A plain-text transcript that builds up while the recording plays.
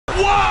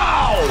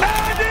Wow!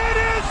 And it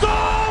is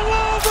all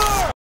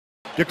over!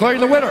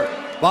 Declaring the winner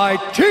by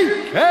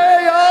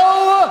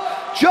TKO,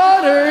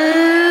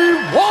 Johnny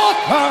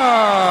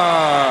Walker!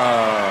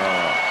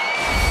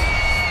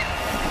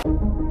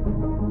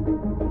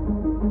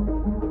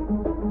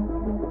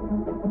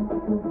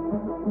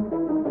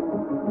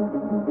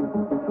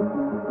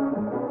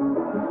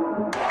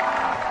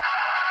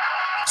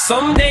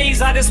 Some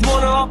days I just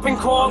wanna up and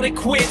call it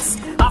quits.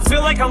 I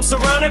feel like I'm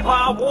surrounded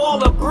by a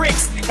wall of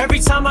bricks. Every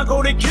time I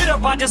go to get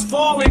up, I just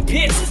fall in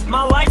pits.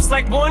 My life's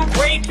like one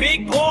great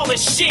big ball of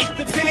shit.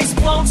 The pin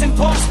explodes and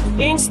pops,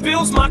 ink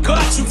spills my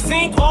guts. You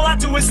think all I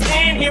do is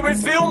stand here and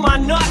feel my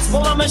nuts?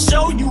 Well, I'ma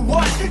show you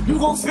what, you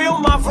gon' feel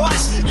my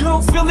rush. You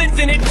don't feel it,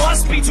 then it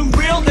must be too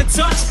real to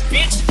touch.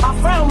 Bitch, I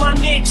found my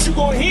niche, you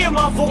gon' hear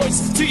my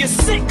voice. Till you're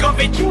sick of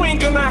it, you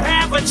ain't gonna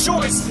have a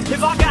choice.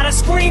 If I gotta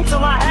scream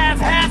till I have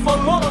half a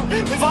lung,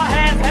 if I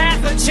have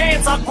half a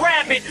chance, I'll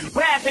grab it,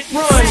 rap it,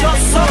 run.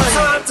 Just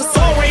sometimes it's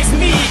always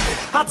me.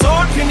 How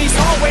dark can these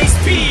hallways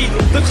be?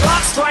 The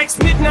clock strikes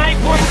midnight,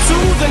 1,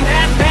 2, then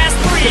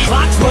 3:30. The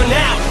clock's run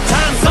out,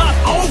 time's up,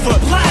 over,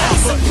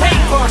 loud,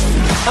 paper.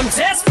 I'm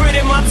desperate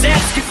in my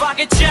desk. If I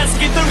could just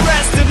get the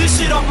rest of this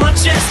shit off my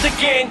chest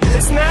again.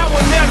 It's now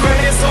or never,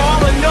 and it's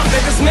all or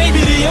nothing. It's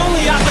maybe the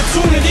only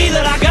opportunity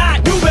that I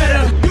got. You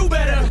better, you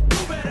better,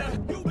 you better,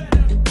 you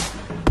better.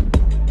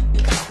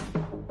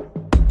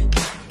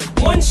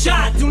 One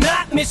shot, do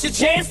not miss your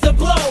chance to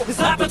blow. This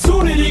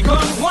opportunity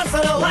comes once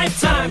in a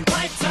lifetime.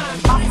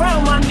 I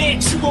found my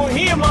niche, you gon'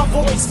 hear my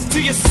voice.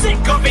 Till you're sick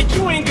of it,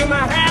 you ain't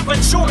gonna have a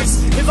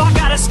choice. If I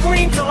gotta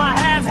scream till I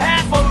have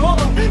half a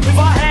lung, if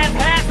I have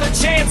half a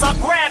chance, I'll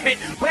grab it,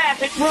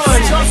 rap it, run.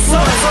 Just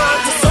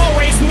sometimes it's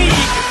always me.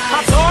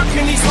 How dark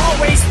can these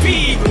hallways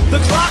be? The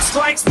clock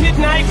strikes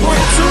midnight,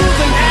 1, 2,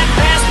 then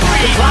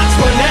 3:30. The clock's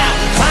run out,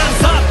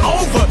 time's up,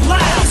 over,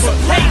 loud,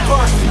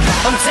 paper.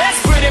 I'm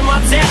desperate in my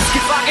desk.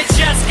 If I could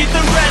just get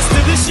the rest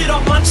of this shit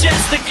off my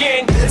chest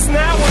again. It's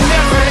now or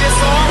never,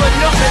 it's all or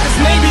nothing. It's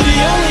maybe the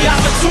only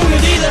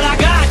opportunity that I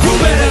got. You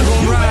better,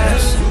 you better.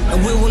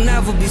 And we will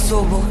never be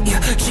sober.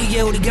 Yeah, 지게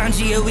우리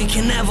간지에 we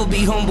can never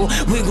be humble.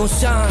 We gon'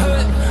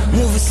 shine.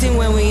 Move a scene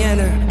when we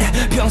enter.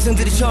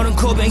 평생들이처럼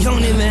고백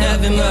형님의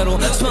heavy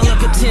metal. Smell like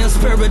a tin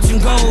spirit, 준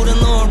golden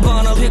lord.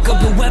 But pick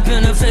up a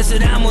weapon and face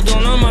it. 아무도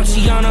널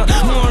막지 않아.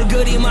 널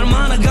그리 말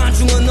많아.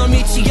 간중은 널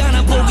믿지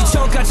않아. 보기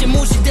전까지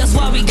무시. That's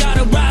why we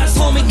gotta rise.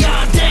 For me,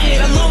 god dang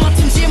it. 난 너만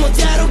틈지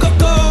못대로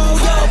걷고.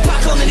 Yo,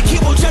 바꿔내는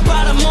키보드 잘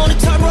받아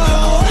모니터로.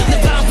 내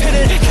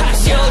방패를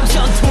가시오.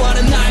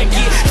 전투하는 날기.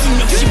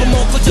 중력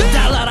씹어먹고 저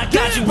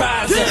달나라까지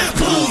rising.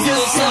 Prove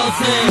yourself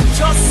in.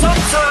 Just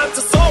sometimes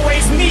it's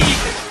always me.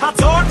 How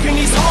dark can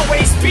these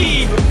hallways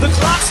be? The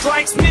clock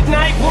strikes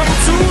midnight, 1,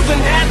 2,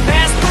 then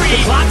 3:30.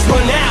 The clock's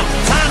run out,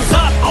 time's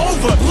up,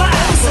 over,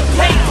 loud,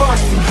 paper.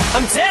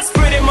 I'm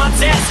desperate in my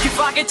desk. If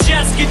I could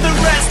just get the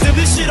rest of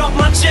this shit off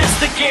my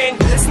chest again.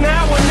 It's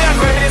now or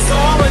never, it's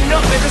all or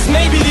nothing. It's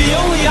maybe the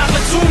only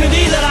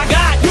opportunity that I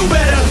got. You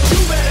better,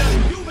 you better.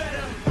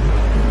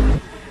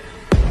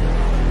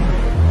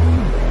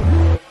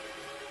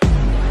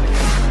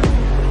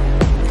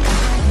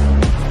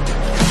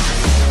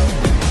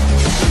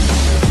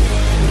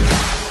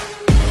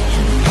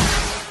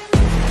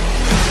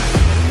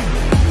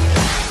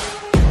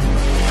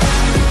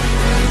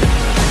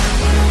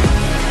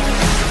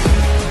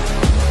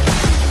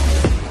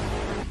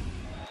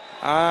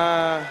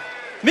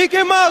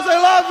 Mickey Mouse, I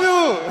love you!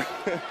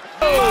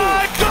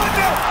 My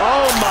goodness!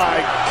 Oh my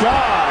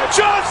God!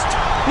 Just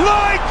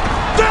like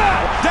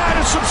that! That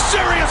is some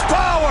serious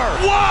power!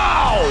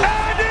 Wow!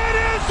 And